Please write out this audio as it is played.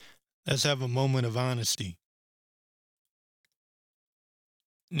Let's have a moment of honesty.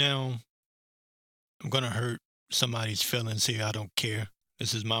 Now, I'm going to hurt somebody's feelings here. I don't care.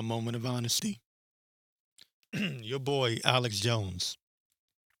 This is my moment of honesty. Your boy, Alex Jones,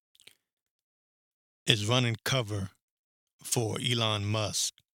 is running cover for Elon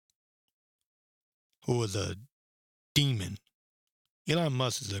Musk, who is a demon. Elon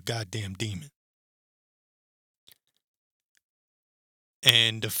Musk is a goddamn demon.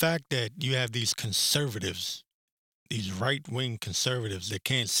 And the fact that you have these conservatives, these right wing conservatives that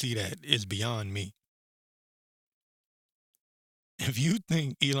can't see that is beyond me. If you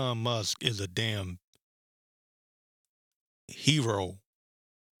think Elon Musk is a damn hero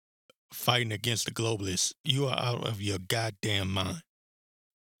fighting against the globalists, you are out of your goddamn mind.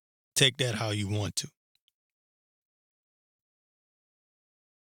 Take that how you want to.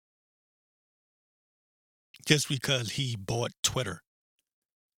 Just because he bought Twitter,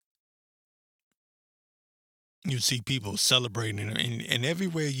 you see people celebrating, and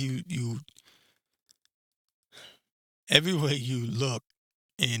everywhere you look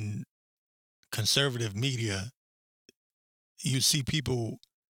in conservative media, you see people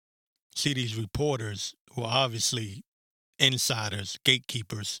see these reporters who are obviously insiders,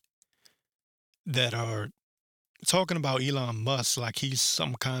 gatekeepers that are talking about Elon Musk like he's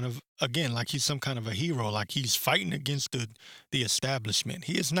some kind of again like he's some kind of a hero, like he's fighting against the establishment.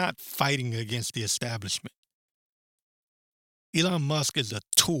 He is not fighting against the establishment. Elon Musk is a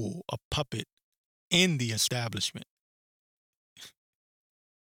tool, a puppet in the establishment.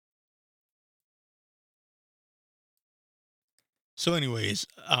 So, anyways,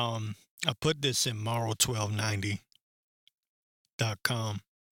 I put this in moral1290.com.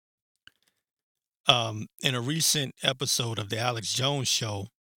 In a recent episode of the Alex Jones show,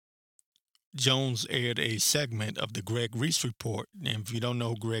 Jones aired a segment of the Greg Reese report. And if you don't know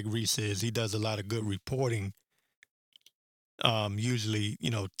who Greg Reese is, he does a lot of good reporting, usually,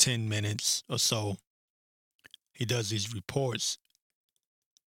 10 minutes or so. He does these reports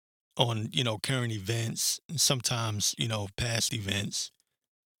on, current events, and sometimes, past events,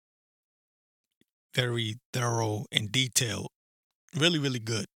 very thorough and detailed, really, really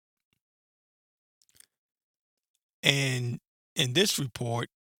good. And in this report,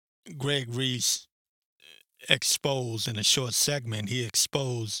 Greg Reese exposed in a short segment, he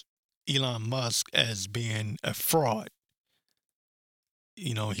exposed Elon Musk as being a fraud.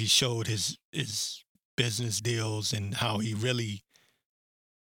 He showed his business deals and how he really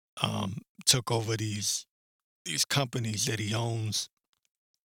took over these companies that he owns,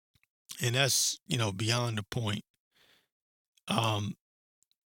 and that's beyond the point. Um,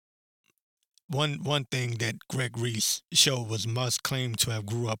 one thing that Greg Reese showed was Musk claimed to have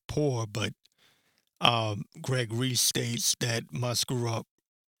grew up poor, but Greg Reese states that Musk grew up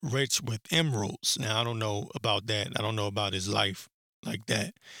rich with emeralds. Now I don't know about that. I don't know about his life like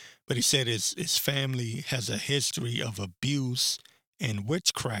that, but he said his family has a history of abuse and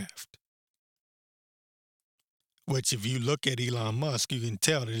witchcraft. Which, if you look at Elon Musk, you can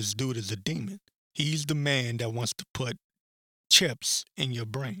tell that this dude is a demon. He's the man that wants to put chips in your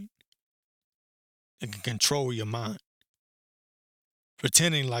brain and can control your mind,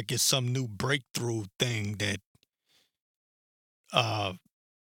 pretending like it's some new breakthrough thing that uh,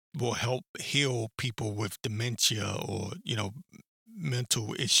 will help heal people with dementia or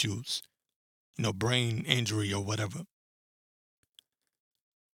mental issues, brain injury or whatever.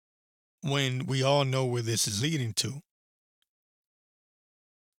 When we all know where this is leading to,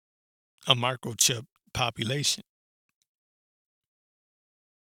 a microchip population.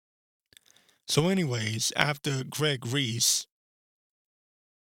 So, anyways, after Greg Reese,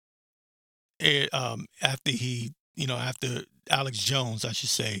 after Alex Jones, I should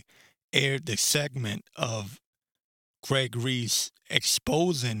say, aired the segment of Greg Reese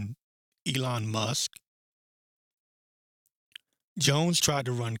exposing Elon Musk, Jones tried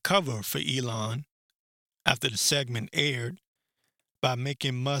to run cover for Elon after the segment aired by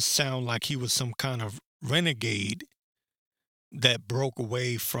making Musk sound like he was some kind of renegade that broke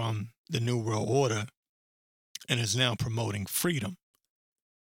away from the New World Order and is now promoting freedom,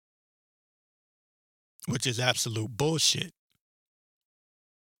 which is absolute bullshit.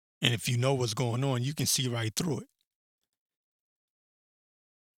 And if you know what's going on, you can see right through it.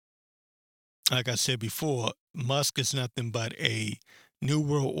 Like I said before, Musk is nothing but a New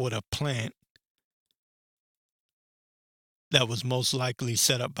World Order plant that was most likely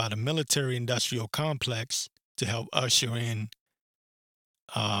set up by the military industrial complex to help usher in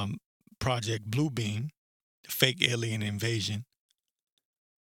um, Project Bluebeam, the fake alien invasion,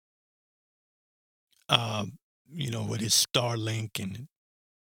 with his Starlink and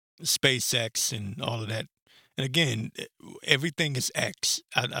SpaceX and all of that. And again, everything is X.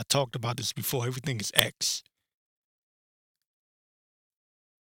 I talked about this before. Everything is X.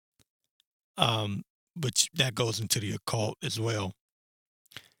 Um, but that goes into the occult as well.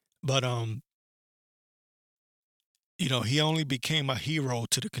 But he only became a hero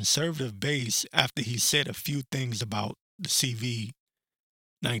to the conservative base after he said a few things about the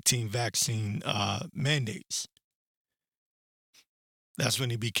CV-19 vaccine mandates. That's when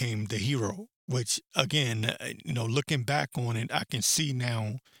he became the hero. Which again, looking back on it, I can see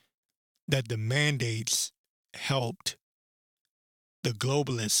now that the mandates helped the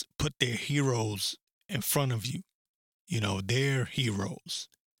globalists put their heroes in front of you, their heroes.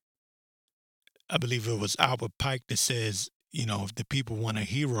 I believe it was Albert Pike that says, if the people want a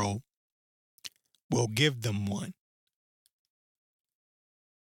hero, we'll give them one.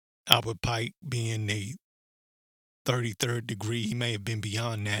 Albert Pike being a 33rd degree, he may have been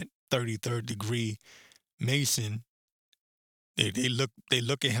beyond that, 33rd degree Mason. They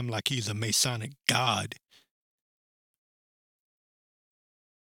look at him like he's a Masonic god.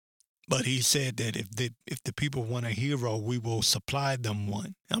 But he said that if the people want a hero, we will supply them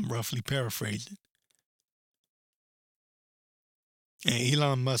one. I'm roughly paraphrasing. And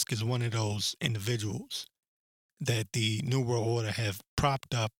Elon Musk is one of those individuals that the New World Order have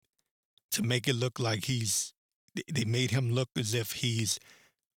propped up to make it look like they made him look as if he's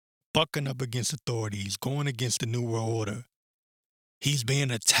bucking up against authorities, going against the New World Order. He's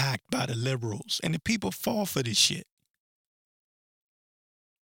being attacked by the liberals, and the people fall for this shit.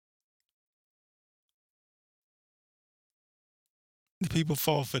 The people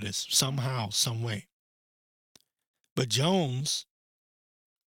fall for this somehow, some way. But Jones,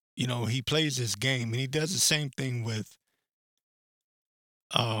 he plays this game, and he does the same thing with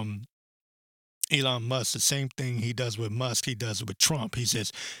um, Elon Musk. The same thing he does with Musk, he does with Trump. He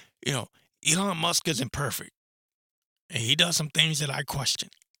says, you know, Elon Musk isn't perfect, and he does some things that I question.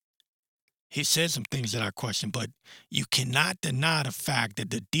 He says some things that I question, but you cannot deny the fact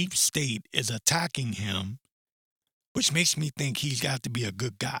that the deep state is attacking him, which makes me think he's got to be a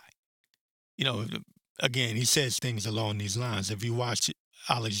good guy. You know, again, he says things along these lines. If you watch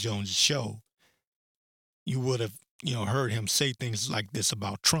Alex Jones' show, you would have, heard him say things like this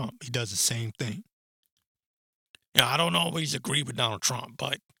about Trump. He does the same thing. I don't always agree with Donald Trump,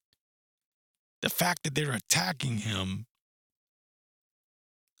 but the fact that they're attacking him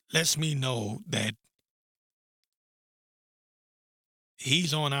lets me know that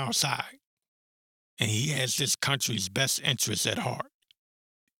he's on our side and he has this country's best interests at heart.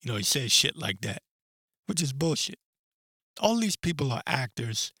 He says shit like that, which is bullshit. All these people are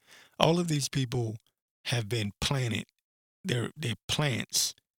actors. All of these people have been planted. They're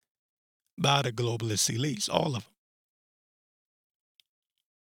plants by the globalist elites. All of them.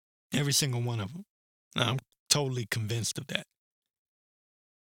 Every single one of them. I'm totally convinced of that.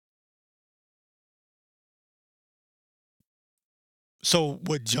 So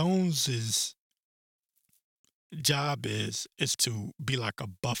what Jones's job is to be like a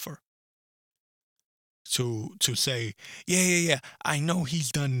buffer, to say, yeah, I know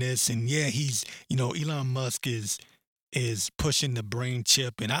he's done this, and yeah, he's, Elon Musk is pushing the brain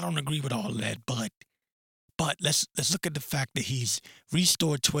chip, and I don't agree with all of that, but let's look at the fact that he's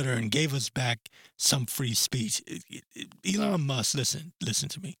restored Twitter and gave us back some free speech. Elon Musk, listen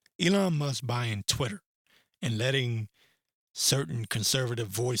to me. Elon Musk buying Twitter and letting certain conservative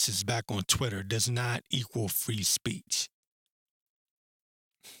voices back on Twitter does not equal free speech.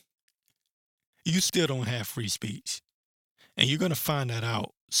 You still don't have free speech. And you're going to find that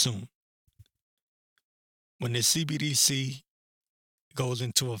out soon. When the CBDC goes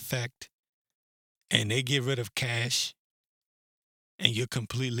into effect and they get rid of cash and you're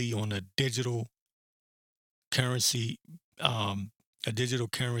completely on currency, a digital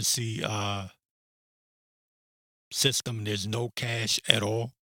currency system, there's no cash at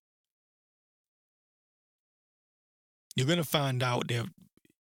all, you're going to find out that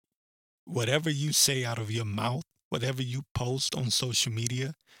whatever you say out of your mouth, whatever you post on social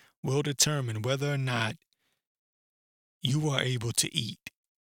media, will determine whether or not you are able to eat,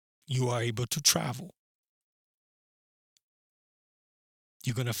 you are able to travel.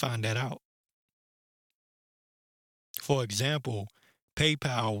 You're going to find that out. For example,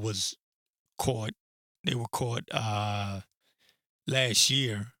 PayPal was caught, they were caught last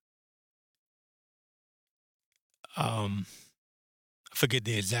year. I forget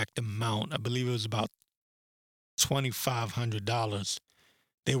the exact amount. I believe it was about $2,500.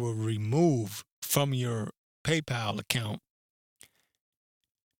 They were removed from your PayPal account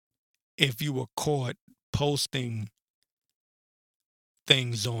if you were caught posting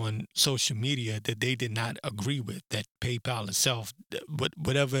things on social media that they did not agree with, that PayPal itself,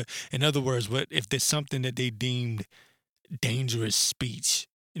 whatever. In other words, what if there's something that they deemed dangerous speech?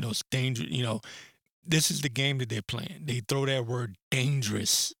 It's dangerous. This is the game that they're playing. They throw that word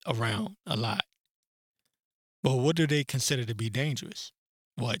dangerous around a lot. Well, what do they consider to be dangerous?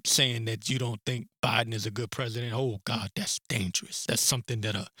 What, saying that you don't think Biden is a good president? Oh, God, that's dangerous. That's something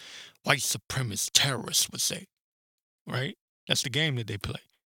that a white supremacist terrorist would say, right? That's the game that they play.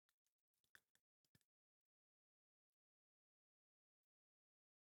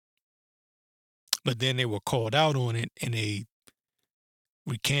 But then they were called out on it and they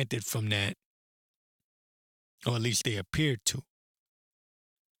recanted from that, or at least they appeared to.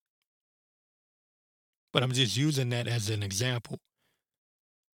 But I'm just using that as an example.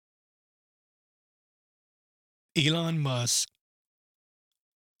 Elon Musk,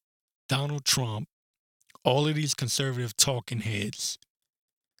 Donald Trump, all of these conservative talking heads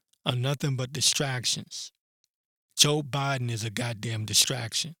are nothing but distractions. Joe Biden is a goddamn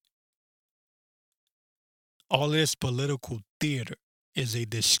distraction. All this political theater is a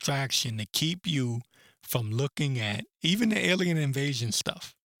distraction to keep you from looking at even the alien invasion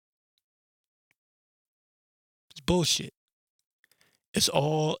stuff. It's bullshit. It's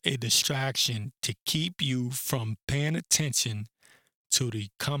all a distraction to keep you from paying attention to the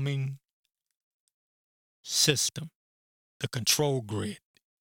coming system, the control grid.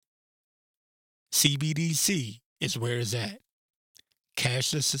 CBDC is where it's at.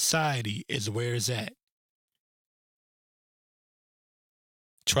 Cashless society is where it's at.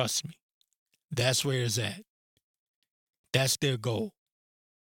 Trust me, that's where it's at. That's their goal.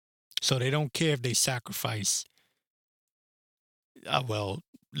 So they don't care if they sacrifice, well,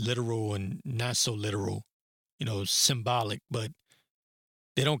 literal and not so literal, symbolic, but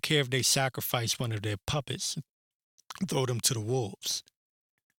they don't care if they sacrifice one of their puppets, throw them to the wolves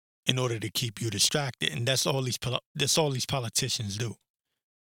in order to keep you distracted. And that's all these politicians do.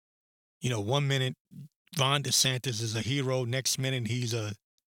 1 minute Ron DeSantis is a hero, next minute he's a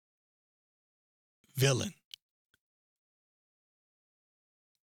villain.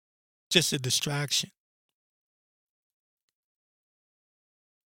 Just a distraction.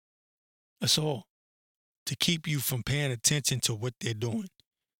 That's all. To keep you from paying attention to what they're doing.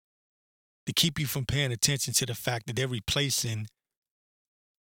 To keep you from paying attention to the fact that they're replacing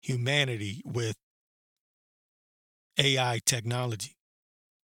humanity with AI technology.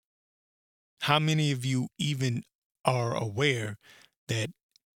 How many of you even are aware that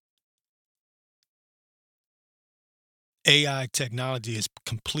AI technology is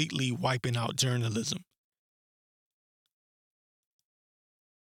completely wiping out journalism?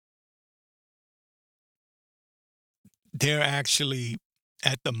 They're actually,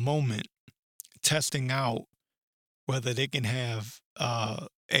 at the moment, testing out whether they can have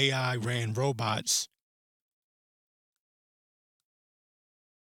AI ran robots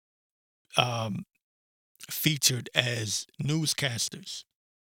um, featured as newscasters.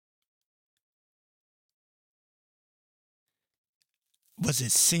 Was it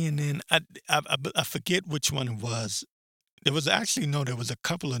CNN? I forget which one it was. There was actually, no, there was a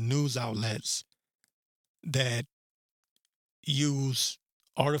couple of news outlets that use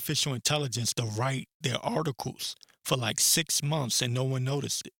artificial intelligence to write their articles for like 6 months and no one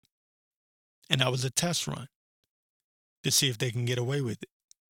noticed it. And that was a test run to see if they can get away with it.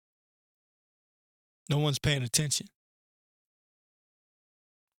 No one's paying attention.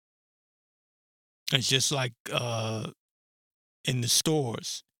 It's just like in the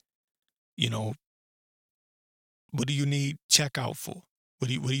stores, you know, what do you need checkout for? What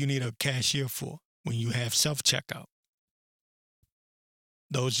do you need a cashier for when you have self checkout?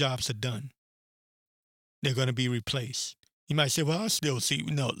 Those jobs are done. They're going to be replaced. You might say, well, I still see.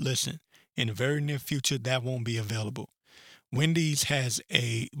 No, listen, in the very near future, that won't be available. Wendy's,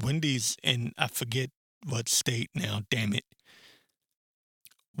 and I forget what state now, damn it.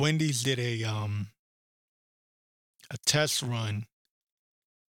 Wendy's did a test run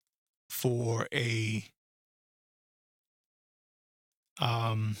for a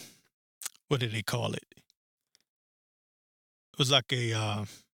um what did they call it? It was like a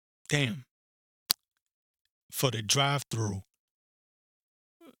damn, for the drive through.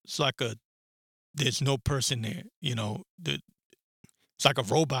 It's like a there's no person there, it's like a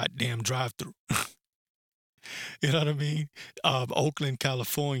robot damn drive through. You know what I mean? Oakland,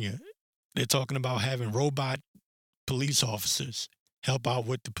 California. They're talking about having robot police officers help out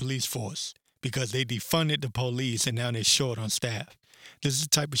with the police force because they defunded the police and now they're short on staff. This is the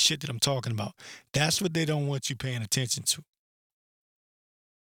type of shit that I'm talking about. That's what they don't want you paying attention to.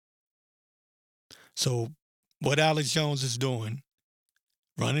 So, what Alex Jones is doing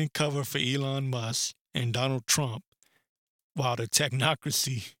running cover for Elon Musk and Donald Trump while the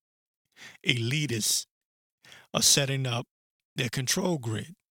technocracy elitists are setting up their control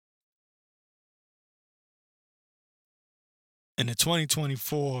grid. In the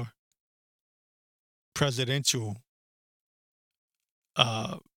 2024 presidential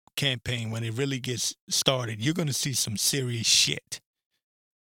uh, campaign, when it really gets started, you're going to see some serious shit.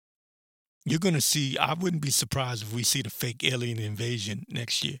 You're going to see, I wouldn't be surprised if we see the fake alien invasion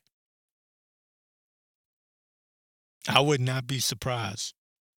next year. I would not be surprised.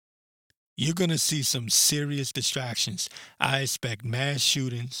 You're going to see some serious distractions. I expect mass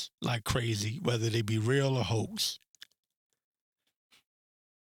shootings like crazy, whether they be real or hoax.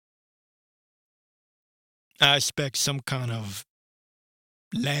 I expect some kind of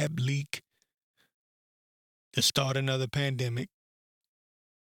lab leak to start another pandemic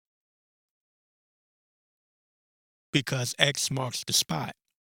because X marks the spot.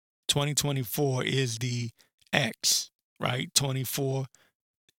 2024 is the X, right? 24,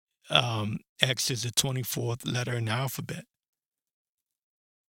 X is the 24th letter in the alphabet,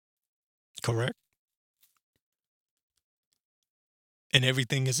 correct? And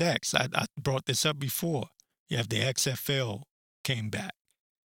everything is X. I brought this up before. You have the XFL came back.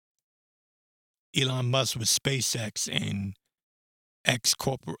 Elon Musk with SpaceX and X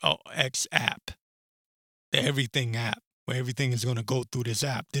app, the everything app, where everything is going to go through this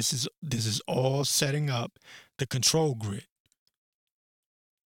app. This is all setting up the control grid.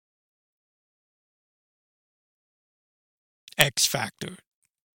 X Factor,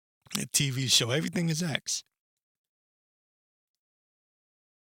 the TV show, everything is X.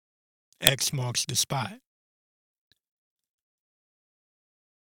 X marks the spot.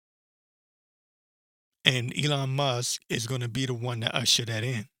 And Elon Musk is going to be the one to usher that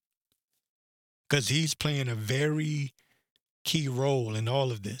in because he's playing a very key role in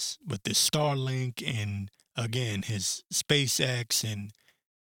all of this with the Starlink and again his SpaceX, and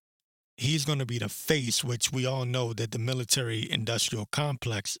he's going to be the face, which we all know that the military industrial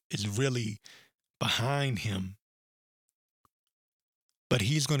complex is really behind him. But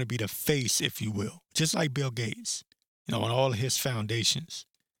he's going to be the face, if you will, just like Bill Gates, on all his foundations.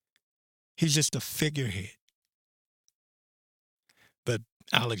 He's just a figurehead. But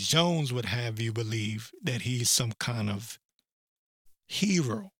Alex Jones would have you believe that he's some kind of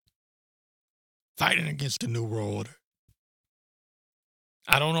hero fighting against the New World Order.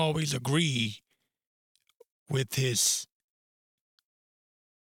 I don't always agree with his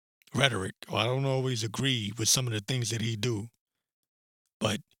rhetoric, or I don't always agree with some of the things that he do.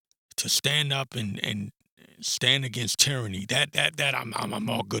 But to stand up and stand against tyranny, that I'm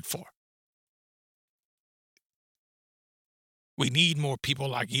all good for. We need more people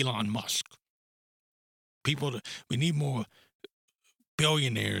like Elon Musk. We need more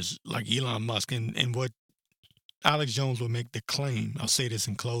billionaires like Elon Musk. And what Alex Jones will make the claim, I'll say this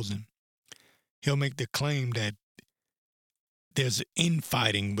in closing, he'll make the claim that there's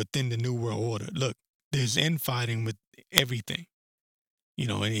infighting within the New World Order. Look, there's infighting with everything.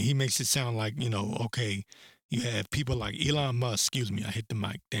 And he makes it sound like, okay, you have people like Elon Musk, excuse me, I hit the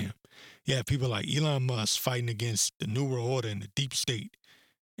mic, damn. You have people like Elon Musk fighting against the New World Order and the deep state.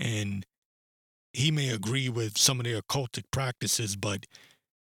 And he may agree with some of their occultic practices, but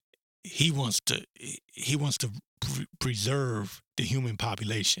he wants to preserve the human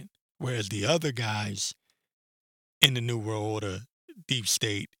population. Whereas the other guys in the New World Order, deep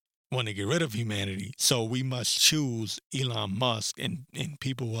state, want to get rid of humanity. So we must choose Elon Musk and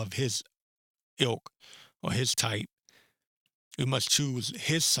people of his ilk or his type. We must choose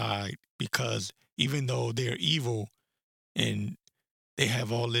his side because even though they're evil and they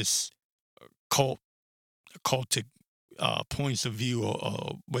have all this cultic points of view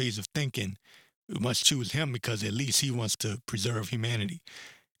or ways of thinking, we must choose him because at least he wants to preserve humanity.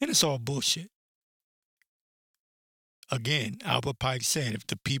 And it's all bullshit. Again, Albert Pike said, if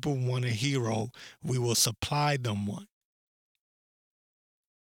the people want a hero, we will supply them one.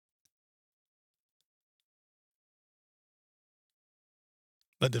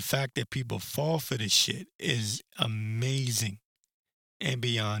 But the fact that people fall for this shit is amazing and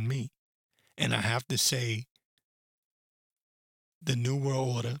beyond me. And I have to say, the New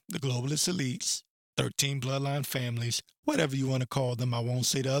World Order, the globalist elites, 13 bloodline families, whatever you want to call them, I won't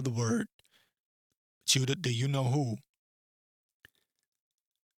say the other word. But you know who,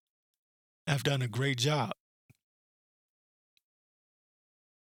 have done a great job.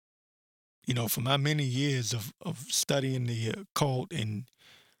 For my many years of studying the occult, and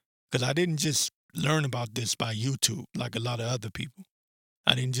because I didn't just learn about this by YouTube like a lot of other people.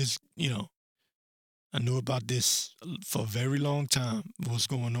 I didn't just, I knew about this for a very long time, what's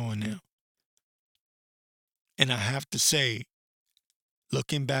going on now. And I have to say,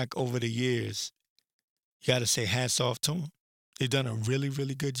 looking back over the years, you got to say hats off to them. They've done a really,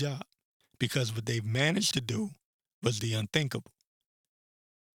 really good job because what they've managed to do was the unthinkable.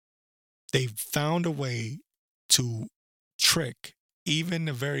 They've found a way to trick even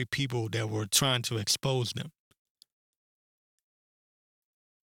the very people that were trying to expose them.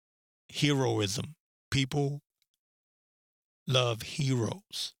 Heroism. People love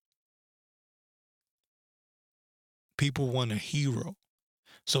heroes. People want a hero.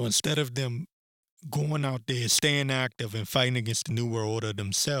 So instead of them going out there, staying active and fighting against the New World Order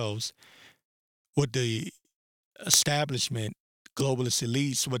themselves, what the establishment, globalist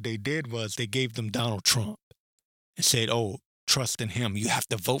elites, what they did was they gave them Donald Trump and said, oh, trust in him. You have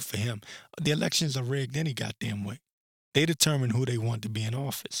to vote for him. The elections are rigged any goddamn way. They determine who they want to be in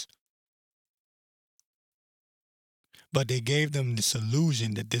office. But they gave them this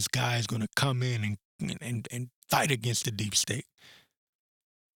illusion that this guy is going to come in and fight against the deep state.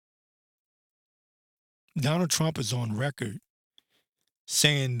 Donald Trump is on record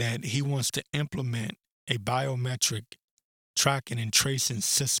saying that he wants to implement a biometric tracking and tracing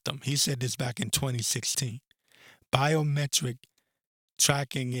system. He said this back in 2016. Biometric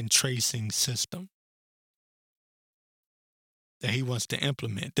tracking and tracing system that he wants to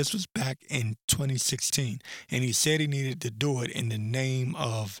implement. This was back in 2016. And he said he needed to do it in the name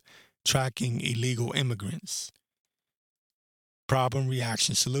of tracking illegal immigrants. Problem,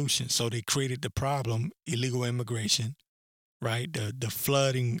 reaction, solution. So they created the problem, illegal immigration, right? The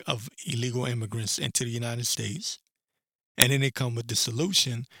flooding of illegal immigrants into the United States. And then they come with the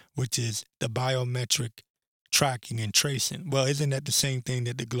solution, which is the biometric tracking and tracing. Well, isn't that the same thing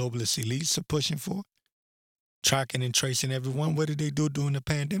that the globalist elites are pushing for? Tracking and tracing everyone. What did they do during the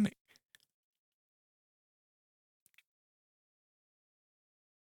pandemic?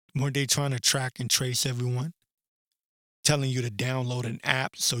 Weren't they trying to track and trace everyone? Telling you to download an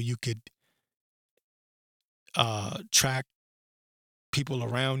app so you could track people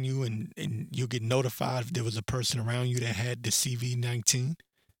around you and you get notified if there was a person around you that had the CV-19.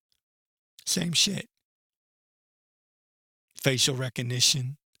 Same shit. Facial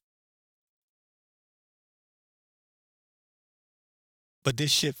recognition. But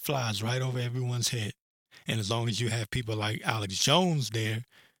this shit flies right over everyone's head. And as long as you have people like Alex Jones there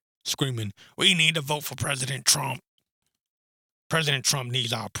screaming, we need to vote for President Trump. President Trump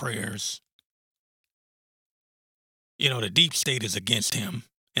needs our prayers. You know, the deep state is against him.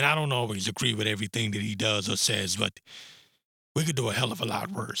 And I don't always agree with everything that he does or says, but we could do a hell of a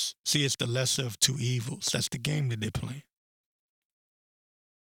lot worse. See, it's the lesser of two evils. That's the game that they're playing.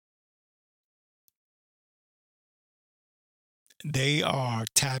 They are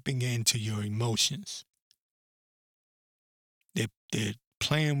tapping into your emotions. They're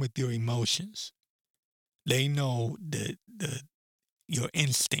playing with your emotions. They know your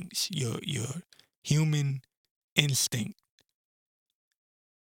instincts, your human instinct.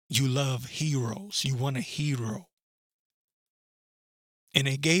 You love heroes. You want a hero. And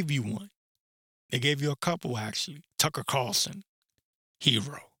they gave you one. They gave you a couple, actually. Tucker Carlson,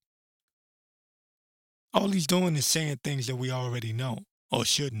 hero. All he's doing is saying things that we already know or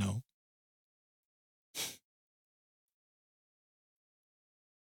should know.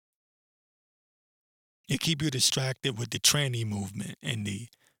 It keep you distracted with the tranny movement and the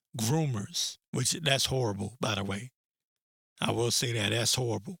groomers, which that's horrible, by the way. I will say that that's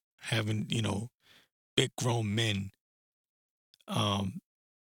horrible. Having, big grown men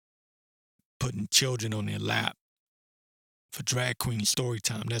putting children on their lap for drag queen story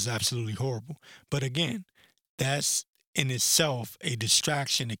time. That's absolutely horrible. But again, that's in itself a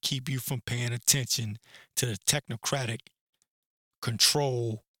distraction to keep you from paying attention to the technocratic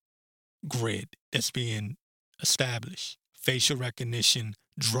control grid that's being established. Facial recognition,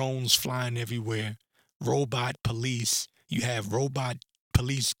 drones flying everywhere, robot police. You have robot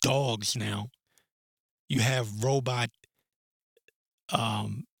police dogs now. You have robot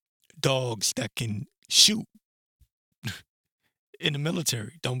dogs that can shoot in the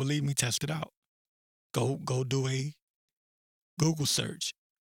military. Don't believe me? Test it out. Go do a Google search.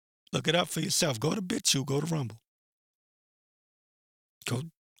 Look it up for yourself. Go to BitChute. Go to Rumble. Go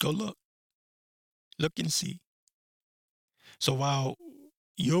look. Look and see. So while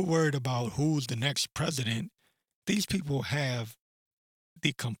you're worried about who's the next president, these people have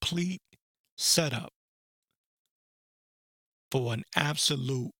the complete setup for an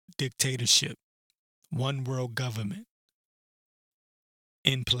absolute dictatorship, one world government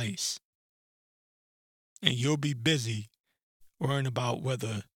in place. And you'll be busy worrying about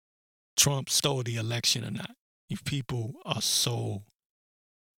whether Trump stole the election or not. You people are so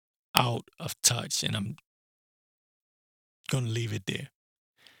out of touch, and I'm going to leave it there.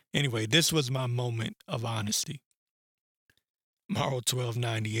 Anyway, this was my moment of honesty. Morrow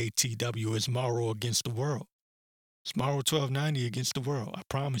 1290 ATW is Morrow against the world. It's Morrow 1290 against the world. I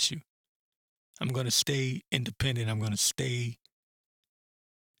promise you. I'm going to stay independent. I'm going to stay,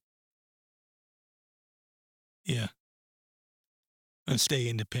 yeah, I'm going to stay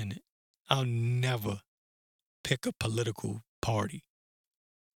independent. I'll never pick a political party.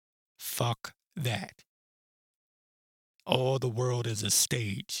 Fuck that. All the world is a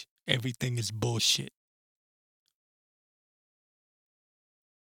stage. Everything is bullshit.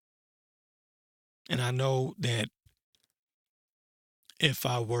 And I know that if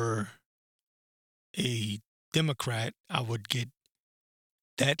I were a Democrat, I would get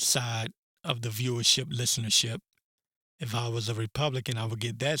that side of the viewership, listenership. If I was a Republican, I would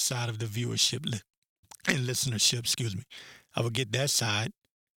get that side of the viewership and listenership, excuse me. I would get that side.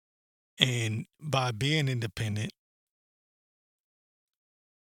 And by being independent,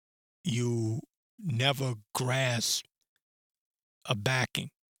 you never grasp a backing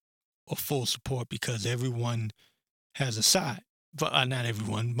or full support because everyone has a side. But not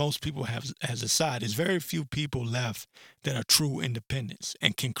everyone. Most people has a side. There's very few people left that are true independents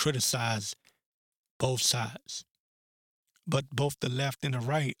and can criticize both sides. But both the left and the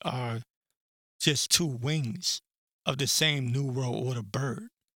right are just two wings of the same New World Order bird.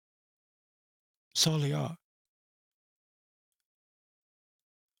 That's all they are.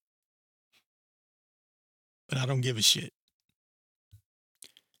 But I don't give a shit.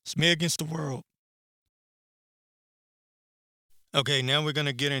 It's me against the world. Okay, now we're going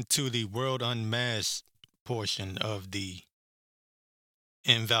to get into the world unmasked portion of the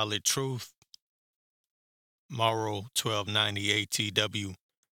invalid truth. Morrow 1290 ATW.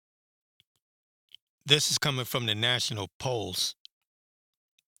 This is coming from the National Pulse.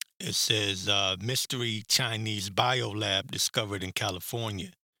 It says mystery Chinese biolab discovered in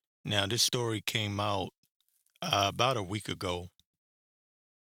California. Now, this story came out about a week ago,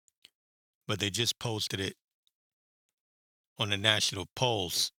 but they just posted it on the National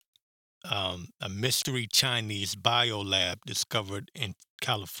Pulse. A mystery Chinese biolab discovered in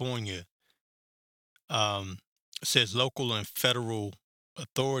California. Says local and federal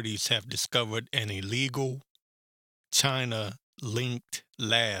authorities have discovered an illegal China linked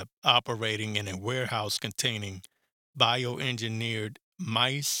lab operating in a warehouse containing bioengineered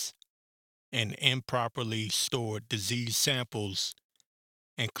mice and improperly stored disease samples,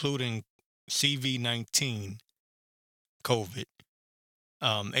 including CV-19, COVID,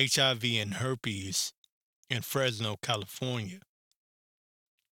 HIV, and herpes in Fresno, California.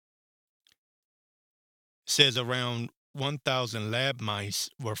 Says around 1,000 lab mice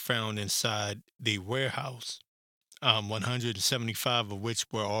were found inside the warehouse, 175 of which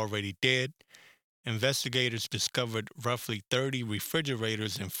were already dead. Investigators discovered roughly 30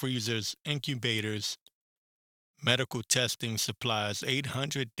 refrigerators and freezers, incubators, medical testing supplies,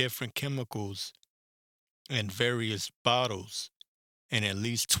 800 different chemicals, and various bottles, and at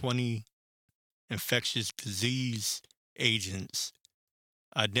least 20 infectious disease agents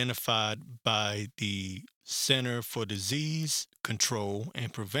identified by the Center for Disease Control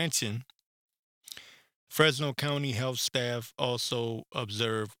and Prevention. Fresno County health staff also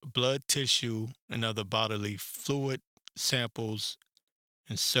observed blood tissue and other bodily fluid samples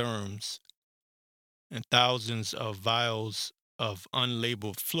and serums and thousands of vials of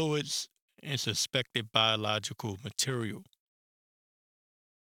unlabeled fluids and suspected biological material.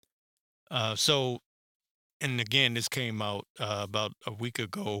 And again, this came out about a week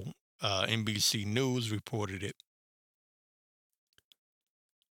ago. NBC News reported it.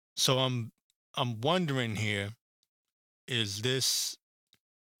 So I'm wondering here, is this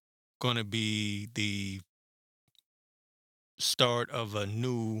going to be the start of a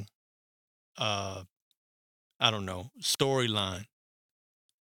new, uh, I don't know, storyline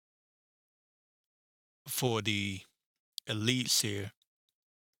for the elites here?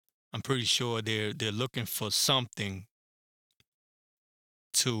 I'm pretty sure they're looking for something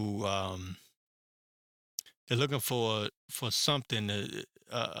to they're looking for something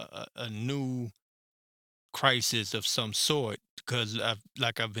a new crisis of some sort because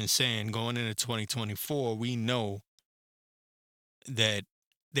like I've been saying, going into 2024, we know that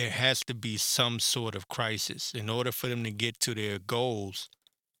there has to be some sort of crisis in order for them to get to their goals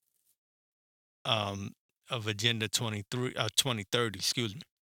um, of Agenda 2030. Excuse me.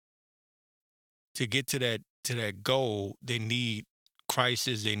 To get to that goal, they need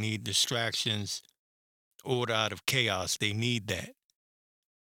crisis. They need distractions, order out of chaos. They need that.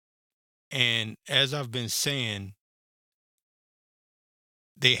 And as I've been saying,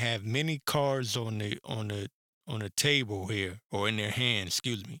 they have many cards on the table here, or in their hand,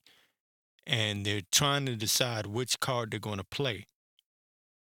 excuse me, and they're trying to decide which card they're going to play.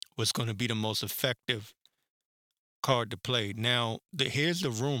 What's going to be the most effective card to play? Now, here's the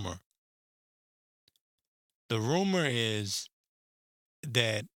rumor. The rumor is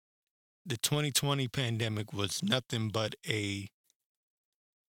that the 2020 pandemic was nothing but a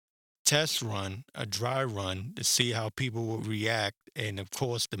test run, a dry run to see how people would react. And of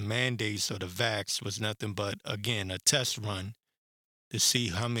course, the mandates or the vax was nothing but, again, a test run to see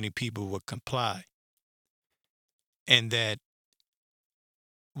how many people would comply. And that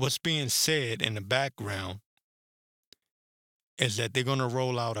what's being said in the background is that they're going to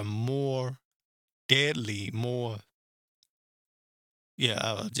roll out a more deadly, I'll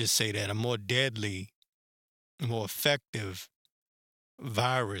just say that, a more deadly, more effective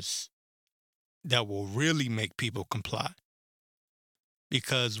virus that will really make people comply.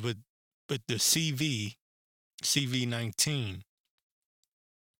 Because with the CV19,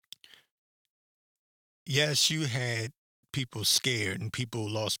 yes, you had people scared and people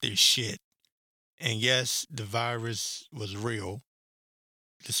lost their shit. And yes, the virus was real,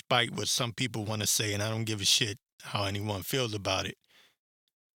 despite what some people want to say, and I don't give a shit how anyone feels about it.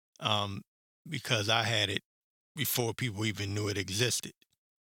 Um, because I had it before people even knew it existed.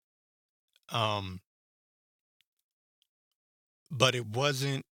 Um, but it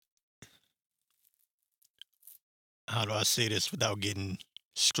wasn't, how do I say this without getting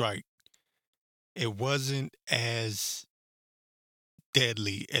strike? It wasn't as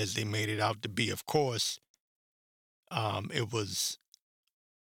deadly as they made it out to be. Of course, um, it was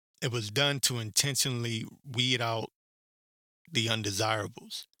it was done to intentionally weed out the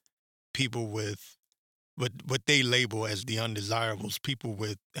undesirables, people with what they label as the undesirables, people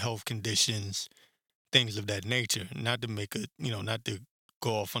with health conditions, things of that nature. Not to make a, not to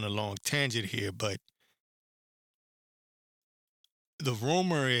go off on a long tangent here, but the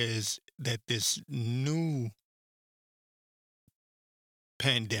rumor is that this new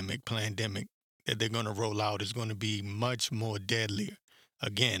pandemic that they're going to roll out is going to be much more deadlier.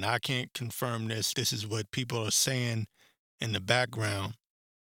 Again, I can't confirm this. This is what people are saying in the background,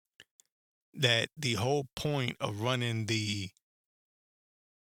 that the whole point of running the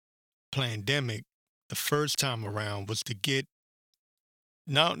pandemic the first time around was to get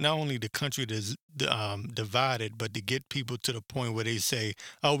not only the country that's divided, but to get people to the point where they say,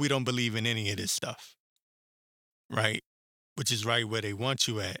 "Oh, we don't believe in any of this stuff," right? Which is right where they want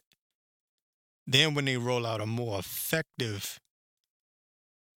you at. Then when they roll out a more effective,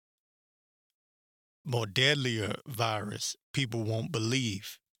 more deadlier virus, people won't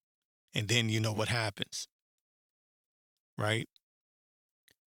believe. And then you know what happens, right?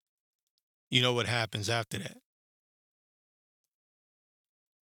 You know what happens after that.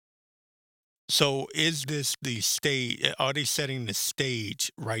 So is this the stage? Are they setting the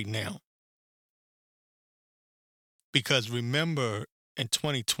stage right now? Because remember, in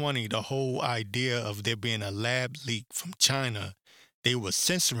 2020, the whole idea of there being a lab leak from China, they were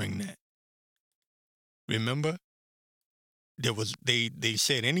censoring that. Remember? They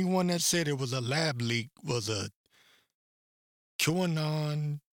said anyone that said it was a lab leak was a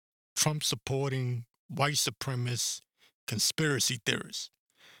QAnon, Trump supporting, white supremacist conspiracy theorist.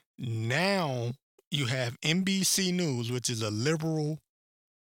 Now you have NBC News, which is a liberal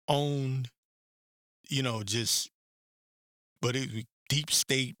owned, just but it deep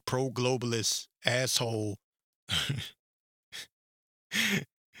state pro globalist asshole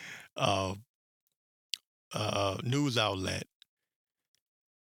uh news outlet,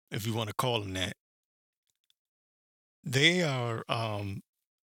 if you want to call them that. They are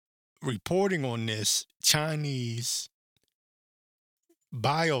reporting on this Chinese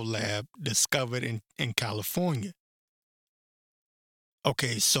biolab discovered in California.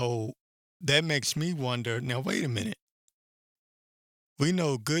 Okay, so that makes me wonder, now wait a minute. We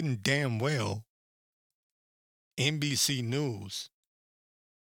know good and damn well NBC News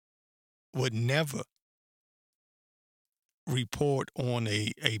would never report on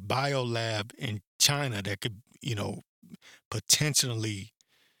a biolab in China that could, potentially,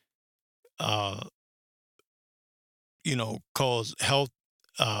 uh, cause health,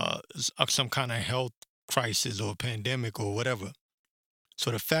 some kind of health crisis or pandemic or whatever. So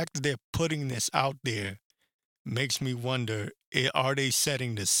the fact that they're putting this out there makes me wonder, are they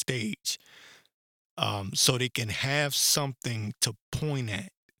setting the stage so they can have something to point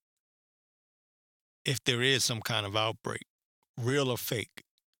at if there is some kind of outbreak, real or fake?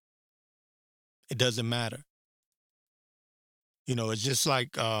 It doesn't matter. It's just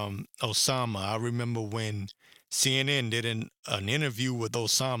like Osama. I remember when CNN did an interview with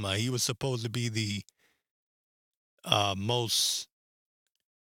Osama. He was supposed to be the most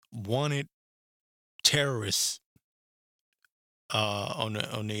wanted terrorist on the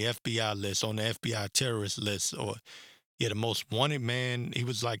FBI list, on the FBI terrorist list, or yeah, the most wanted man. He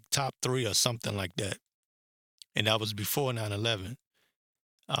was like top three or something like that, and that was before 9/11.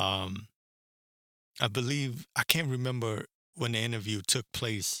 Um, I believe I can't remember when the interview took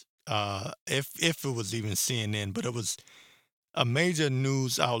place. If it was even CNN, but it was a major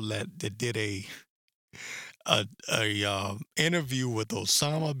news outlet that did a interview with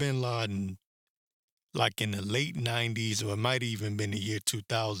Osama bin Laden, like in the late '90s, or it might even been the year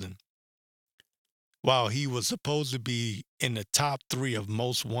 2000. While he was supposed to be in the top three of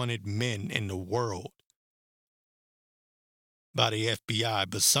most wanted men in the world by the FBI,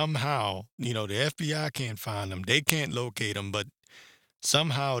 but somehow, the FBI can't find him. They can't locate him, but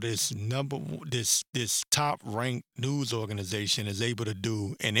somehow this top ranked news organization is able to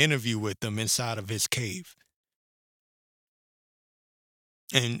do an interview with him inside of his cave.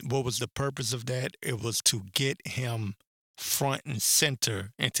 And what was the purpose of that? It was to get him front and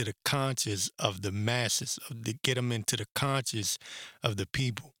center into the conscious of the masses, to get him into the conscious of the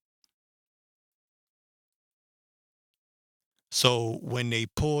people. So when they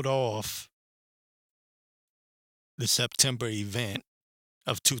pulled off the September event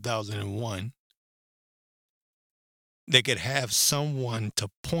of 2001, they could have someone to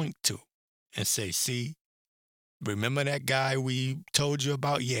point to and say, see, remember that guy we told you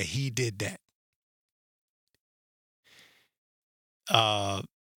about? Yeah, he did that. Uh,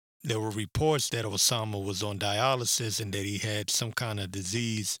 there were reports that Osama was on dialysis and that he had some kind of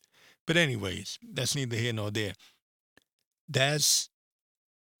disease. But, anyways, that's neither here nor there. That's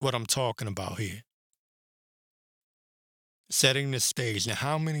what I'm talking about here. Setting the stage. Now,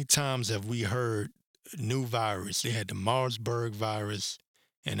 how many times have we heard new virus? They had the Marsburg virus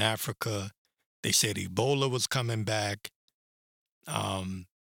in Africa. They said Ebola was coming back. Um,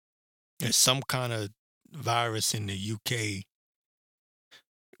 there's some kind of virus in the UK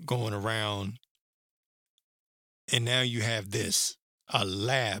going around. And now you have this, a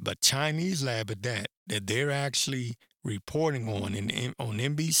lab, a Chinese lab at that they're actually reporting on on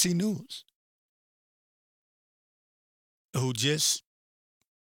NBC News, who just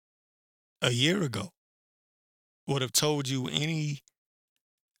a year ago would have told you any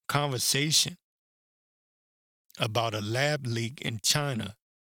conversation about a lab leak in China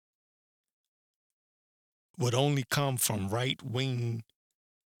would only come from right wing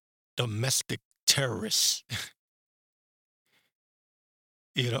domestic terrorists.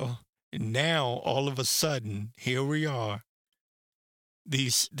 you know, now all of a sudden, here we are.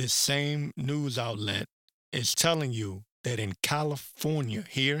 This same news outlet is telling you that in California,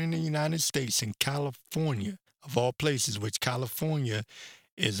 here in the United States, in California, of all places, which California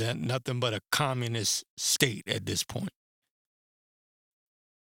is nothing but a communist state at this point,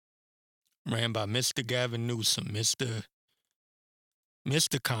 ran by Mr. Gavin Newsom, Mr.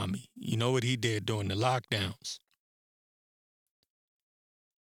 Commie. You know what he did during the lockdowns.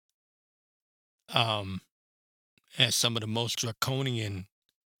 Um, has some of the most draconian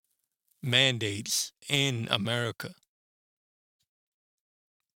mandates in America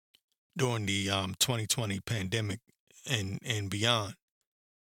during the 2020 pandemic and beyond.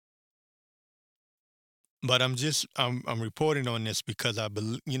 But I'm reporting on this because I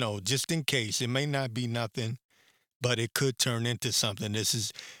believe, just in case it may not be nothing, but it could turn into something. This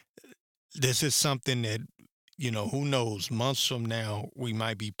is something that, who knows, months from now we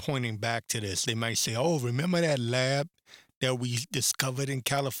might be pointing back to this. They might say, "Oh, remember that lab that we discovered in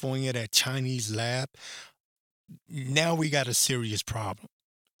California, that Chinese lab? Now we got a serious problem.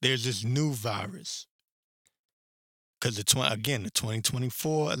 There's this new virus." Because again, the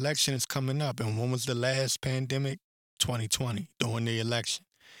 2024 election is coming up, and when was the last pandemic? 2020, during the election.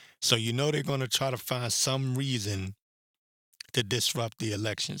 So they're going to try to find some reason to disrupt the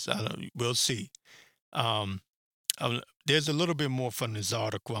elections. We'll see. Um, there's a little bit more from this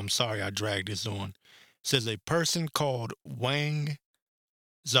article. I'm sorry I dragged this on. It says a person called Wang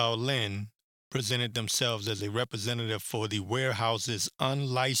Zhaolin presented themselves as a representative for the warehouse's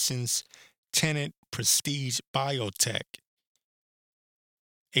unlicensed tenant Prestige Biotech,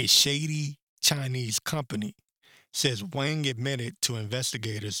 a shady Chinese company. Says Wang admitted to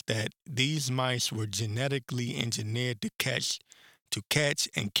investigators that these mice were genetically engineered to catch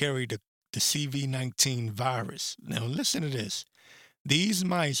and carry the CV-19 virus. Now listen to this. These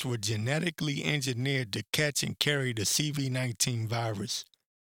mice were genetically engineered to catch and carry the CV-19 virus.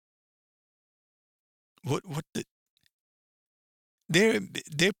 What They're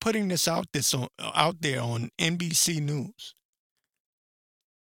they're putting this out there on NBC News.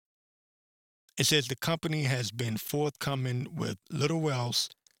 It says the company has been forthcoming with little else.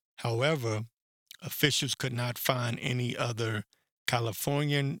 However, officials could not find any other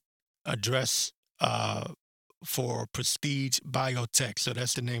Californian address for Prestige Biotech. So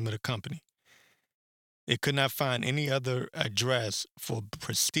that's the name of the company. They could not find any other address for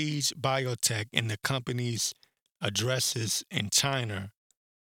Prestige Biotech, and the company's addresses in China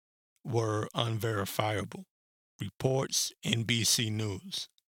were unverifiable. Reports NBC News.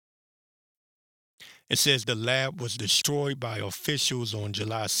 It says the lab was destroyed by officials on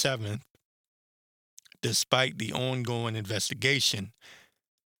July 7th, despite the ongoing investigation.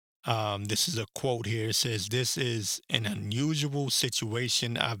 This is a quote here. It says, "This is an unusual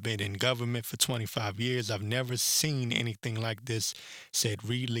situation. I've been in government for 25 years. I've never seen anything like this," said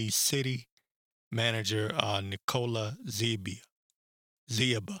Reedley City Manager Nicola Zieba.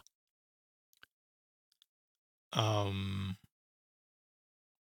 Um,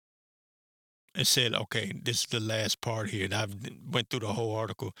 it said, okay, this is the last part here. And I've went through the whole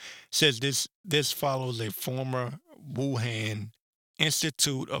article. It says this follows a former Wuhan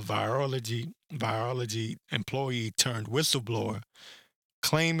Institute of Virology employee turned whistleblower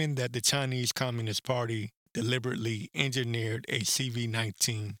claiming that the Chinese Communist Party deliberately engineered a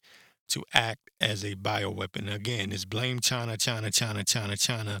CV-19 to act as a bioweapon. Again, it's blame China, China, China, China,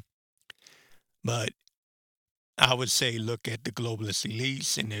 China. But I would say look at the globalist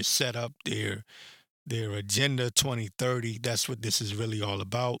elites and their setup, their agenda 2030. That's what this is really all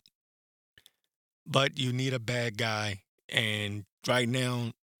about. But you need a bad guy. And right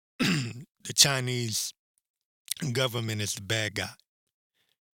now, the Chinese government is the bad guy.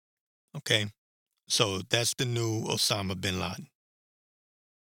 Okay. So that's the new Osama bin Laden.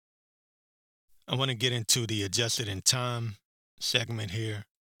 I want to get into the adjusted in time segment here.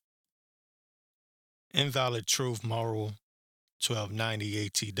 Invalid truth, moral 1290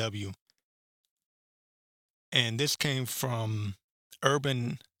 ATW. And this came from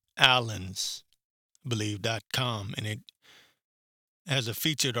Urban Allens, believe.com. And it has a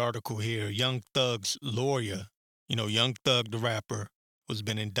featured article here. Young Thug's lawyer, Young Thug, the rapper, who's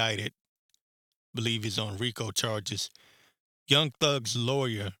been indicted, believe he's on RICO charges. Young Thug's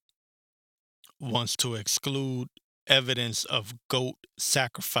lawyer wants to exclude evidence of goat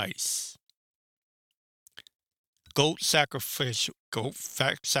sacrifice. Goat sacrificial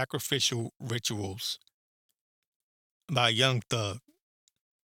rituals by Young Thug.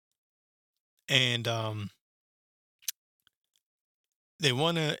 And they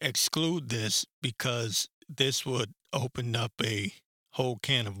want to exclude this because this would open up a whole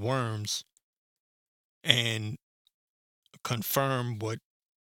can of worms and confirm what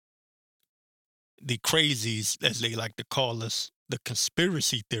the crazies, as they like to call us, the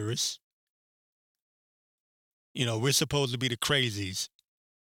conspiracy theorists. We're supposed to be the crazies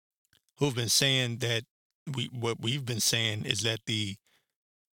who've been saying that what we've been saying is that the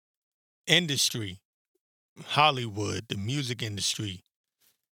industry, Hollywood, the music industry,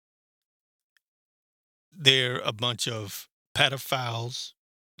 they're a bunch of pedophiles,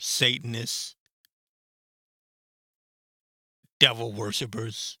 Satanists, devil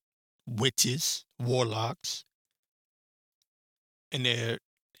worshippers, witches, warlocks, and they're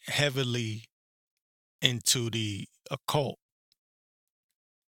heavily into the occult.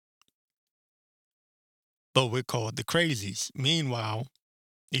 But we're called the crazies. Meanwhile,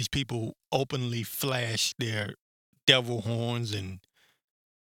 these people openly flash their devil horns and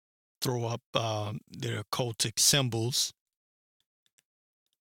throw up their occultic symbols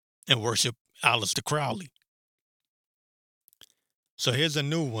and worship Aleister Crowley. So here's a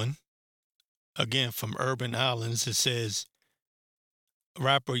new one, again from Urban Islands. It says,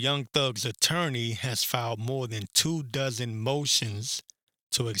 rapper Young Thug's attorney has filed more than 24 motions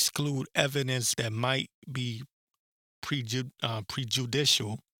to exclude evidence that might be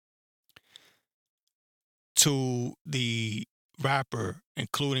prejudicial to the rapper,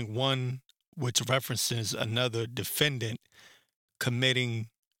 including one which references another defendant committing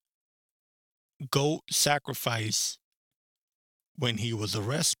goat sacrifice when he was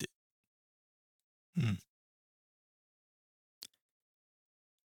arrested.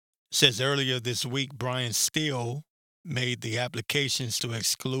 Says earlier this week, Brian Steele made the applications to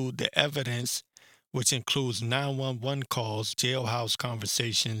exclude the evidence, which includes 911 calls, jailhouse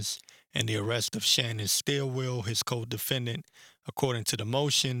conversations, and the arrest of Shannon Stillwell, his co-defendant. According to the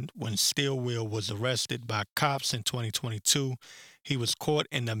motion, when Stillwell was arrested by cops in 2022, he was caught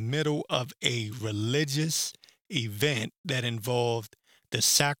in the middle of a religious event that involved the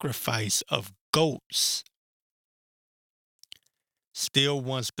sacrifice of goats. still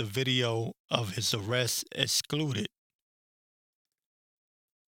wants the video of his arrest excluded.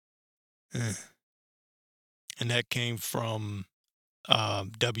 Eh. And that came from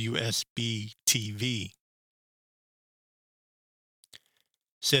WSB TV.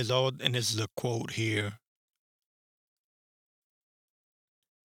 Says all, and this is a quote here.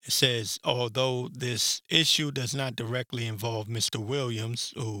 It says, although this issue does not directly involve Mr.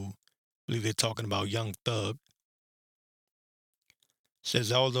 Williams, who I believe they're talking about Young Thug,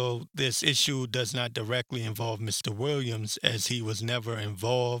 says, although this issue does not directly involve Mr. Williams, as he was never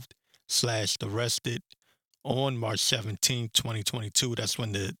involved slash arrested on March 17, 2022. That's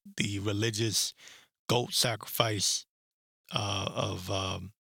when the religious goat sacrifice of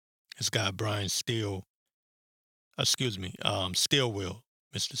this guy Brian Steele, Stillwell,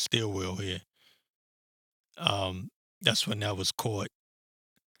 Mr. Stillwell here. That's when that was caught.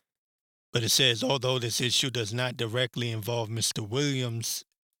 But it says, although this issue does not directly involve Mr. Williams,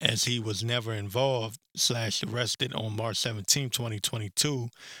 as he was never involved slash arrested on March 17, 2022,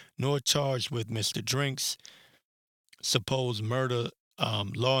 nor charged with Mr. Drink's supposed murder,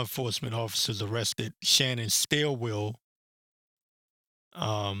 law enforcement officers arrested Shannon Stillwell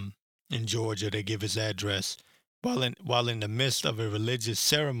in Georgia. They give his address while in the midst of a religious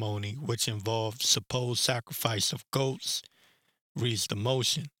ceremony which involved supposed sacrifice of goats, reads the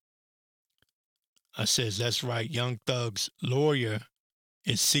motion. I says, that's right. Young Thug's lawyer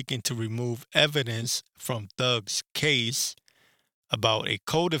is seeking to remove evidence from Thug's case about a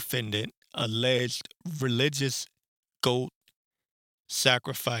co-defendant alleged religious goat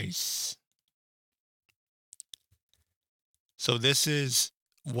sacrifice. So this is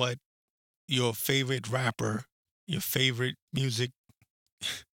what your favorite rapper, your favorite music,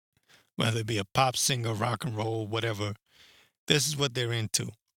 whether it be a pop singer, rock and roll, whatever, this is what they're into.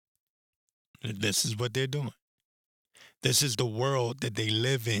 This is what they're doing. This is the world that they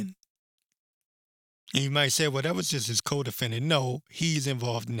live in. And you might say, well, that was just his co-defendant. No, he's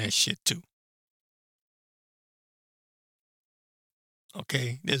involved in that shit too.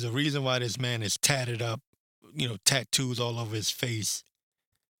 Okay? There's a reason why this man is tatted up, tattoos all over his face.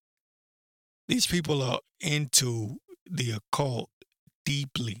 These people are into the occult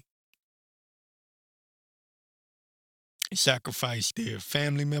deeply. They sacrifice their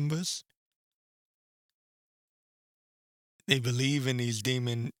family members. They believe in these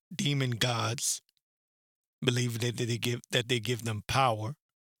demon gods. Believe that they give them power.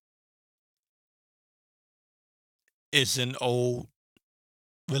 It's an old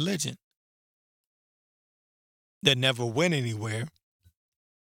religion that never went anywhere.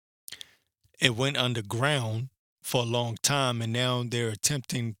 It went underground for a long time, and now they're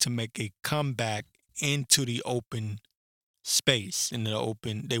attempting to make a comeback into the open space. In the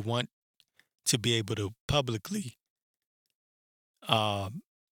open, they want to be able to publicly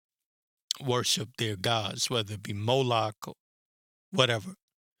worship their gods, whether it be Moloch or whatever.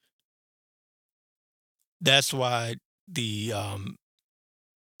 That's why the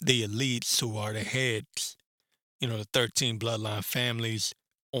elites, who are the heads, the 13 bloodline families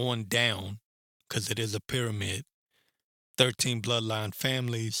on down, because it is a pyramid, 13 bloodline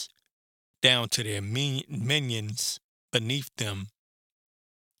families down to their minions beneath them,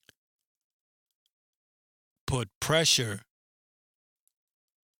 put pressure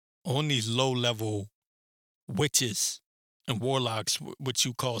on these low-level witches and warlocks, which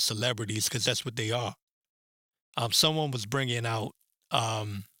you call celebrities, because that's what they are. Someone was bringing out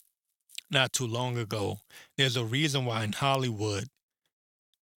not too long ago, there's a reason why in Hollywood,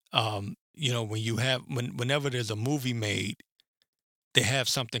 whenever there's a movie made, they have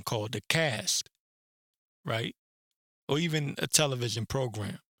something called the cast, right? Or even a television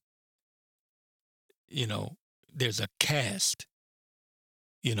program. There's a cast,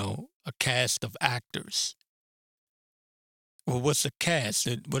 a cast of actors. Well, what's a cast?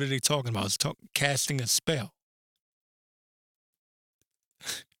 What are they talking about? It's casting a spell,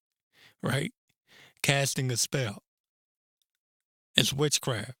 right? Casting a spell. It's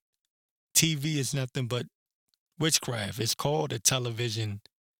witchcraft. TV is nothing but witchcraft. It's called a television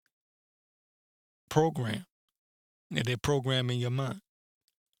program. And they're programming your mind.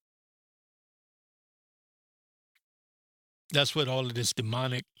 That's what all of this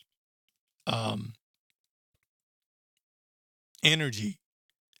demonic energy,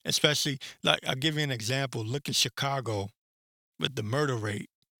 especially, like, I'll give you an example. Look at Chicago with the murder rate,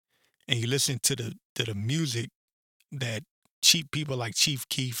 and you listen to the music that people like Chief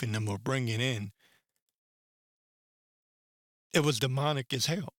Keef and them were bringing in. It was demonic as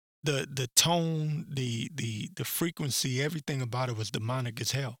hell. The tone, the frequency, everything about it was demonic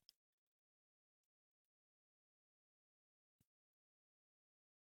as hell.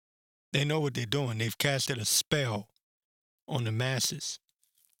 They know what they're doing. They've casted a spell on the masses.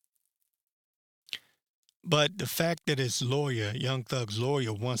 But the fact that his lawyer, Young Thug's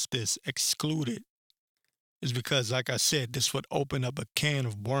lawyer, wants this excluded is because, like I said, this would open up a can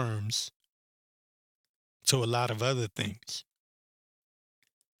of worms to a lot of other things.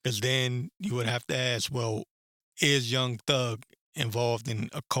 Because then you would have to ask, well, is Young Thug involved in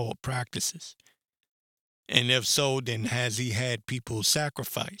occult practices? And if so, then has he had people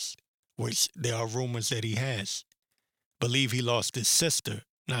sacrificed? Which there are rumors that he has. Believe he lost his sister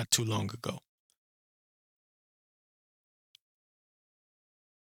not too long ago.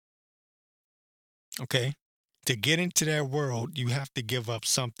 Okay? To get into that world, you have to give up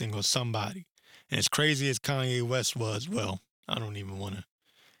something or somebody. And as crazy as Kanye West was, well, I don't even want to.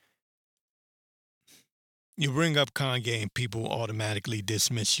 You bring up Kanye and people automatically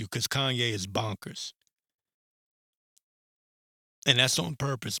dismiss you because Kanye is bonkers. And that's on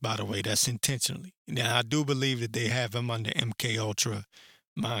purpose, by the way. That's intentionally. Now, I do believe that they have him under MK Ultra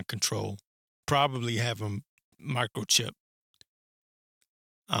mind control. Probably have him microchip.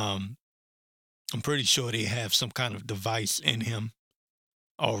 Um, I'm pretty sure they have some kind of device in him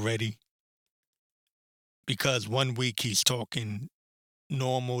already because one week he's talking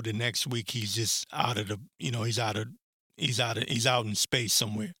normal, the next week he's just out of the, he's out in space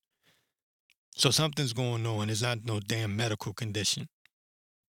somewhere. So something's going on. It's not no damn medical condition.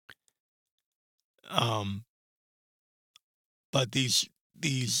 Um, but these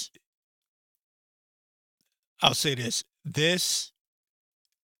I'll say this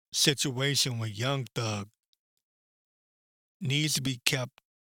situation with Young Thug needs to be kept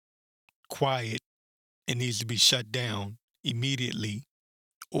quiet. It needs to be shut down immediately,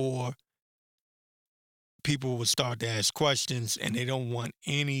 or people will start to ask questions, and they don't want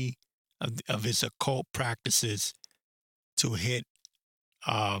any of his occult practices to hit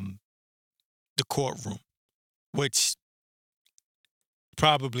um, the courtroom, which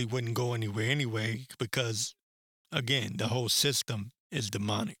probably wouldn't go anywhere anyway, because again, the whole system is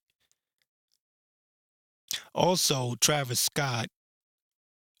demonic. Also, Travis Scott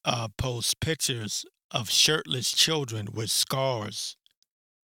posts pictures of shirtless children with scars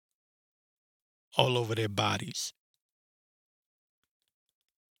all over their bodies.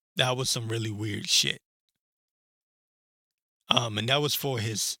 That was some really weird shit. And that was for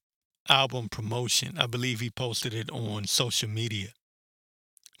his album promotion. I believe he posted it on social media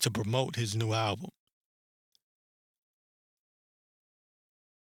to promote his new album.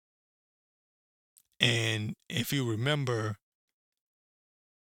 And if you remember,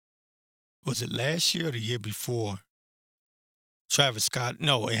 was it last year or the year before? Travis Scott,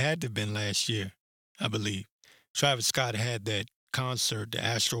 no, it had to have been last year, I believe. Travis Scott had that concert, the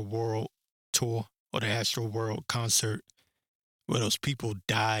Astro World tour or the Astro World concert, where those people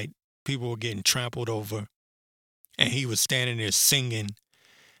died. People were getting trampled over, and he was standing there singing.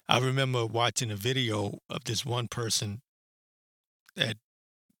 I remember watching a video of this one person that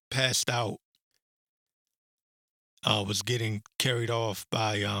passed out, was getting carried off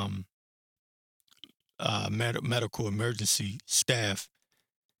by medical emergency staff,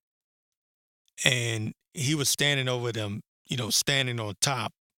 and he was standing over them, standing on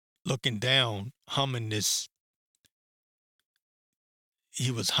top, looking down, humming this. He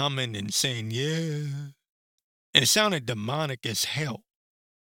was humming and saying, "Yeah," and it sounded demonic as hell.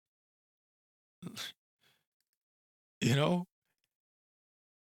 You know,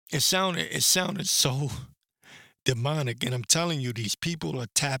 it sounded so demonic, and I'm telling you, these people are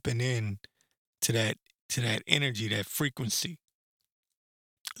tapping in to that energy, that frequency.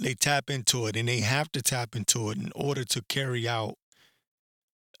 They tap into it, and they have to tap into it in order to carry out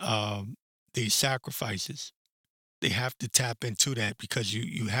um, these sacrifices. They have to tap into that because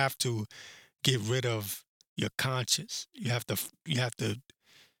you have to get rid of your conscience. You have to.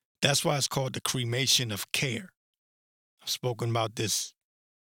 That's why it's called the cremation of care. I've spoken about this,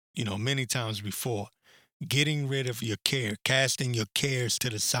 many times before. Getting rid of your care, casting your cares to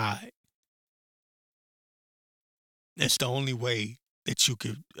the side. That's the only way that you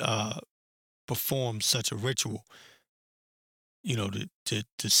could perform such a ritual.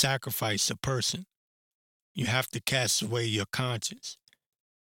 To sacrifice a person, you have to cast away your conscience.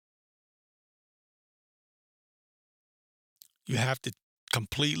 You have to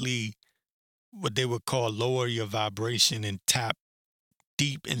completely, what they would call, lower your vibration and tap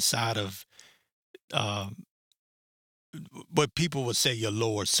deep inside of um, what people would say your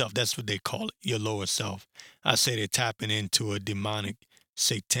lower self. That's what they call it, your lower self. I say they're tapping into a demonic,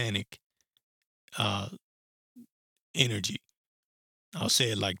 satanic uh, energy. I'll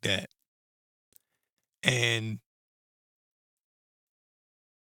say it like that. And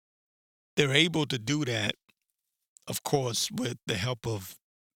They're able to do that, of course, with the help of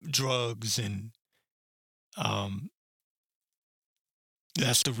drugs, and um,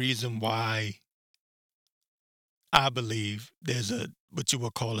 that's the reason why I believe there's a what you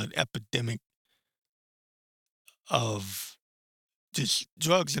would call an epidemic of just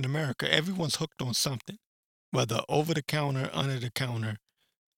drugs in America. Everyone's hooked on something, whether over the counter, under the counter,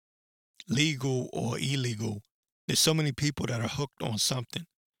 legal or illegal. There's so many people that are hooked on something,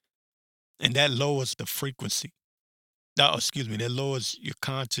 and that lowers the frequency. Excuse me, that lowers your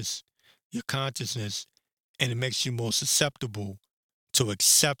consciousness, and it makes you more susceptible to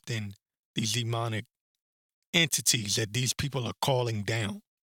accepting these demonic entities that these people are calling down.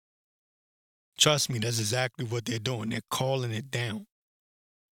 Trust me, that's exactly what they're doing. They're calling it down.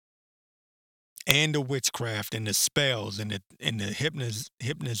 And the witchcraft and the spells and the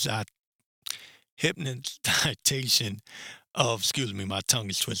hypnotization of, excuse me, my tongue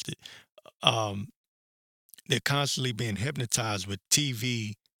is twisted. Um, they're constantly being hypnotized with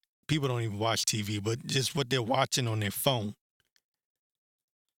TV. People don't even watch TV, but just what they're watching on their phone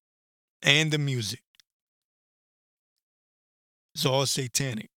and the music. It's all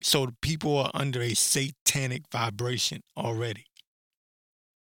satanic. So the people are under a satanic vibration already.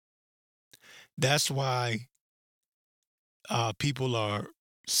 That's why people are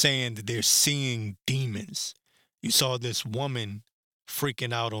saying that they're seeing demons. You saw this woman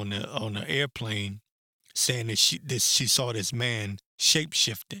freaking out on the airplane, saying that she saw this man shape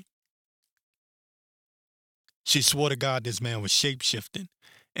shifting. She swore to God this man was shape shifting,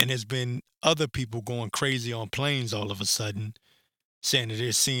 and there's been other people going crazy on planes all of a sudden, saying that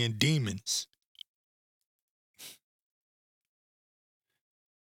they're seeing demons.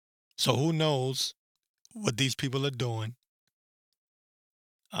 So who knows what these people are doing?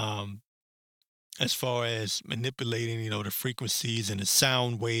 Um, as far as manipulating, the frequencies and the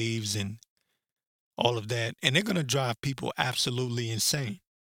sound waves and all of that, and they're going to drive people absolutely insane.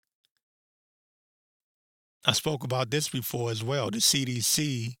 I spoke about this before as well. The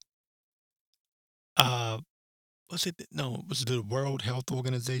CDC, uh, was it? No, was it the World Health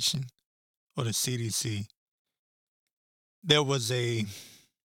Organization or the CDC? There was a,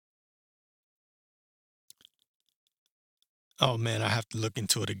 oh man, I have to look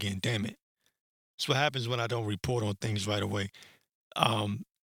into it again. Damn it. That's what happens when I don't report on things right away. Um,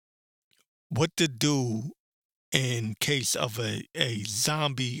 what to do in case of a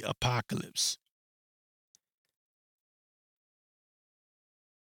zombie apocalypse?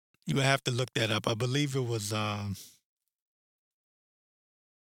 You would have to look that up. I believe that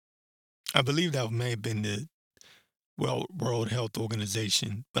may have been the World Health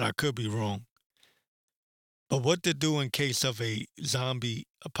Organization, but I could be wrong. But what to do in case of a zombie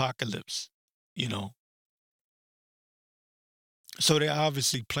apocalypse, you know? So they're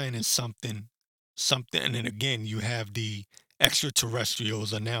obviously planning something. And then again, you have the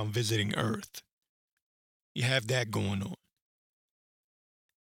extraterrestrials are now visiting Earth. You have that going on.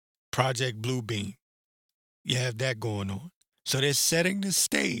 Project Bluebeam. You have that going on. So they're setting the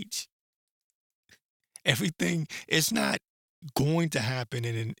stage. Everything, it's not going to happen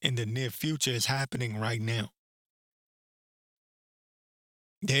in the near future. It's happening right now.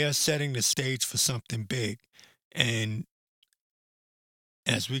 They are setting the stage for something big. And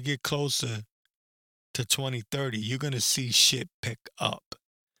as we get closer to 2030, you're going to see shit pick up.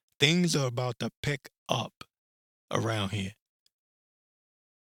 Things are about to pick up around here.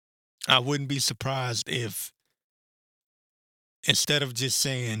 I wouldn't be surprised if instead of just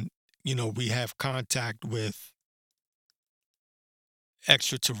saying, we have contact with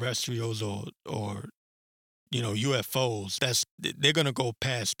extraterrestrials or UFOs, they're going to go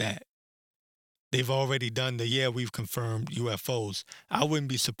past that. They've already done yeah, we've confirmed UFOs. I wouldn't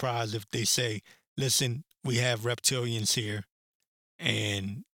be surprised if they say, listen, we have reptilians here,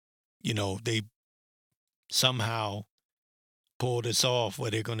 and they somehow pull this off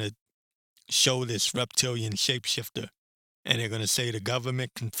where they're going to show this reptilian shapeshifter, and they're going to say the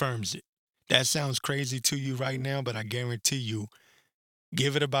government confirms it. That sounds crazy to you right now, but I guarantee you,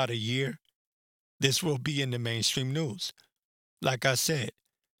 give it about a year, this will be in the mainstream news. Like I said,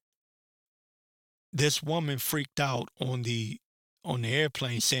 this woman freaked out on the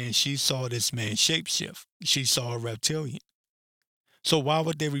airplane saying she saw this man shapeshift. She saw a reptilian. So why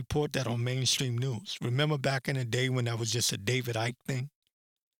would they report that on mainstream news? Remember back in the day when that was just a David Icke thing?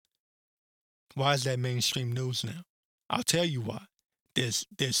 Why is that mainstream news now? I'll tell you why.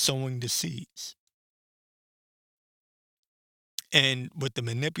 They're sowing the seeds. And with the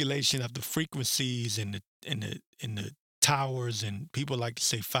manipulation of the frequencies and the towers, and people like to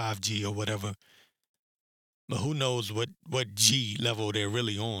say 5G or whatever, but who knows what G level they're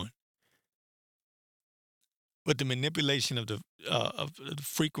really on. With the manipulation of the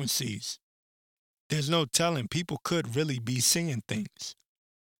frequencies, there's no telling. People could really be seeing things.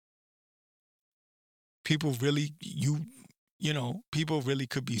 People really people really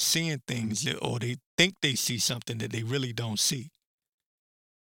could be seeing things or they think they see something that they really don't see.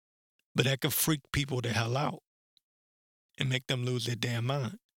 But that could freak people the hell out and make them lose their damn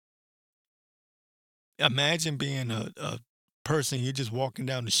mind. Imagine being a person, you're just walking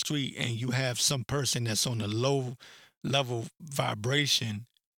down the street and you have some person that's on a low level vibration,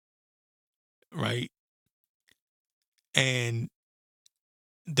 right? And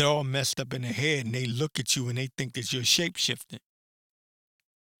they're all messed up in the head and they look at you and they think that you're shape shifting.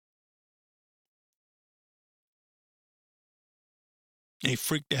 They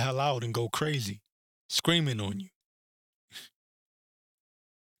freak the hell out and go crazy, screaming on you.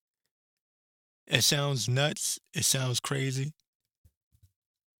 It sounds nuts. It sounds crazy.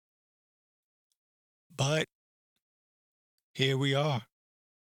 But here we are.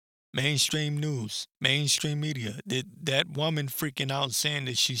 Mainstream news, mainstream media. That woman freaking out saying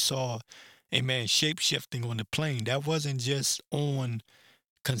that she saw a man shape shifting on the plane. That wasn't just on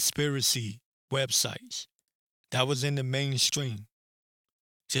conspiracy websites. That was in the mainstream.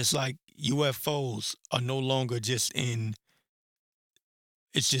 Just like UFOs are no longer just in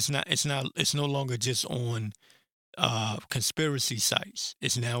it's no longer just on conspiracy sites.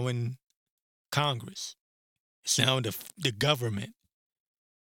 It's now in Congress. It's now in the government.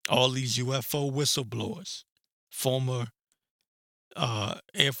 All these UFO whistleblowers, former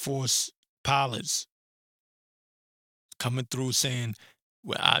Air Force pilots coming through saying,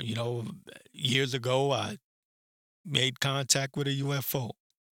 well, years ago I made contact with a UFO.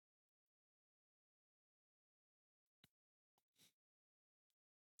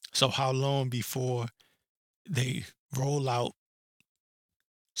 So how long before they roll out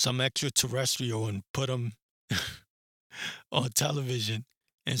some extraterrestrial and put them on television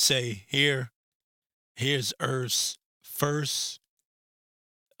and say, here's Earth's first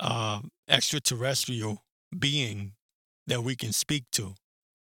extraterrestrial being that we can speak to.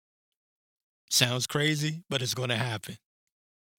 Sounds crazy, but it's going to happen.